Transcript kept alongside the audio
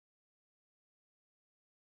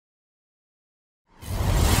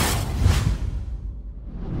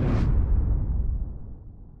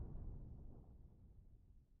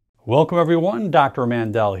Welcome everyone, Dr.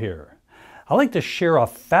 Mandell here. I'd like to share a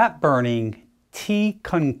fat-burning tea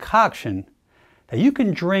concoction that you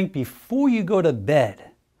can drink before you go to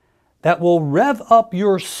bed that will rev up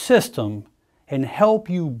your system and help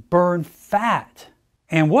you burn fat.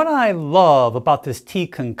 And what I love about this tea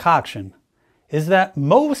concoction is that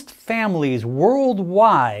most families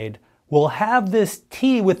worldwide will have this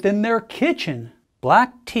tea within their kitchen.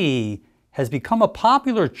 Black tea has become a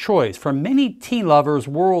popular choice for many tea lovers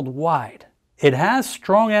worldwide. It has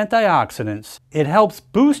strong antioxidants, it helps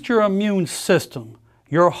boost your immune system,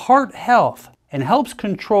 your heart health, and helps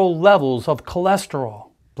control levels of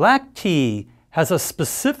cholesterol. Black tea has a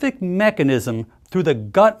specific mechanism through the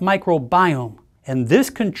gut microbiome, and this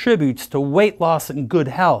contributes to weight loss and good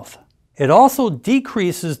health. It also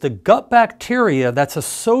decreases the gut bacteria that's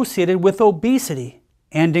associated with obesity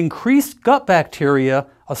and increased gut bacteria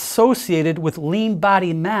associated with lean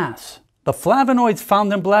body mass. The flavonoids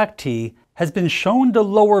found in black tea has been shown to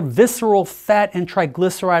lower visceral fat and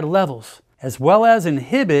triglyceride levels, as well as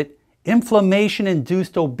inhibit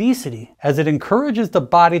inflammation-induced obesity, as it encourages the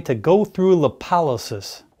body to go through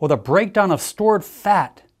lipolysis, or the breakdown of stored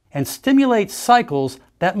fat, and stimulates cycles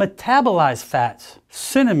that metabolize fats.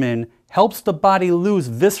 Cinnamon helps the body lose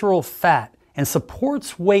visceral fat and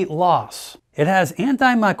supports weight loss. It has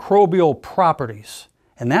antimicrobial properties,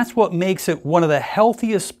 and that's what makes it one of the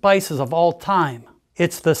healthiest spices of all time.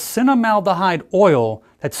 It's the cinnamaldehyde oil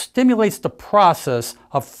that stimulates the process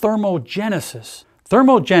of thermogenesis.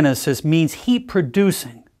 Thermogenesis means heat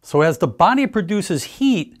producing. So as the body produces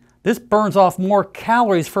heat, this burns off more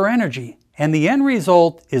calories for energy, and the end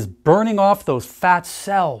result is burning off those fat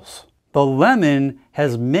cells. The lemon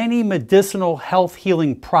has many medicinal health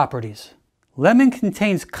healing properties. Lemon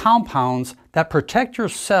contains compounds that protect your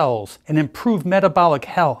cells and improve metabolic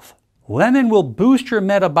health. Lemon will boost your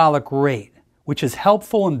metabolic rate, which is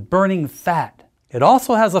helpful in burning fat. It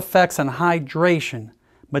also has effects on hydration,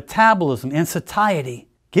 metabolism, and satiety,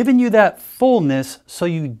 giving you that fullness so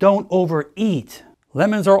you don't overeat.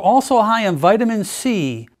 Lemons are also high in vitamin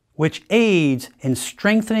C, which aids in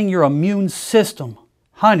strengthening your immune system.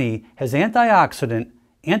 Honey has antioxidant,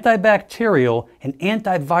 antibacterial, and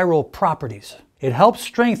antiviral properties. It helps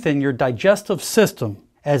strengthen your digestive system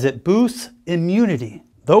as it boosts immunity.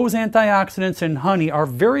 Those antioxidants in honey are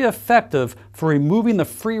very effective for removing the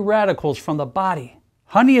free radicals from the body.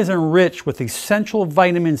 Honey is enriched with essential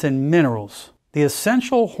vitamins and minerals. The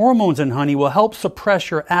essential hormones in honey will help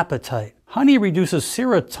suppress your appetite. Honey reduces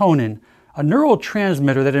serotonin, a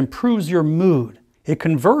neurotransmitter that improves your mood. It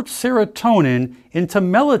converts serotonin into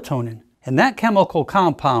melatonin, and that chemical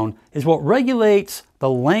compound is what regulates the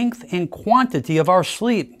length and quantity of our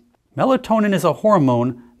sleep. Melatonin is a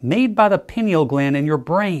hormone made by the pineal gland in your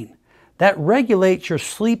brain that regulates your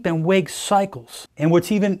sleep and wake cycles. And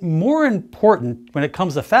what's even more important when it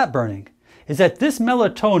comes to fat burning is that this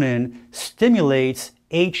melatonin stimulates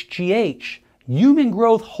HGH, human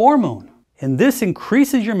growth hormone. And this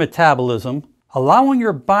increases your metabolism, allowing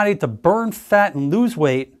your body to burn fat and lose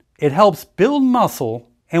weight. It helps build muscle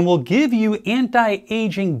and will give you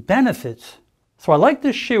anti-aging benefits. So I'd like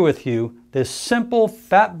to share with you this simple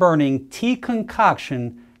fat-burning tea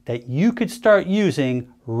concoction that you could start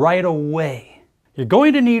using right away. You're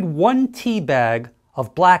going to need 1 tea bag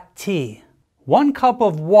of black tea, 1 cup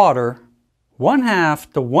of water,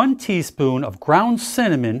 1/2 to 1 teaspoon of ground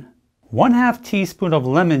cinnamon, 1/2 teaspoon of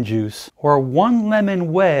lemon juice or 1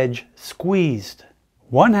 lemon wedge squeezed,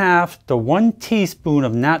 1/2 to 1 teaspoon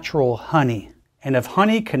of natural honey. And if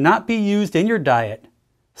honey cannot be used in your diet,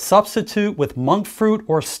 substitute with monk fruit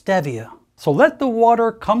or stevia. So let the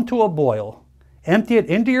water come to a boil, empty it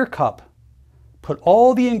into your cup, put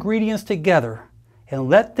all the ingredients together, and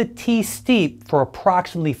let the tea steep for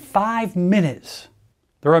approximately 5 minutes.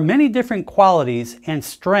 There are many different qualities and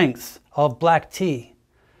strengths of black tea.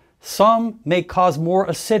 Some may cause more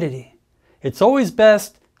acidity. It's always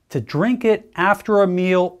best to drink it after a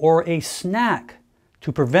meal or a snack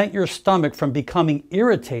to prevent your stomach from becoming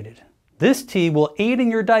irritated. This tea will aid in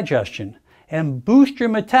your digestion and boost your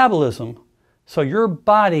metabolism so your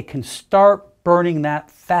body can start burning that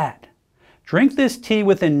fat. Drink this tea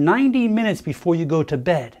within 90 minutes before you go to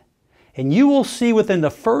bed, and you will see within the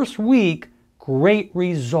first week great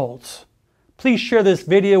results. Please share this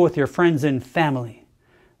video with your friends and family.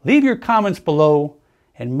 Leave your comments below,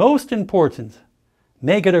 and most important,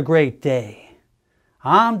 make it a great day.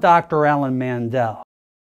 I'm Dr. Alan Mandell.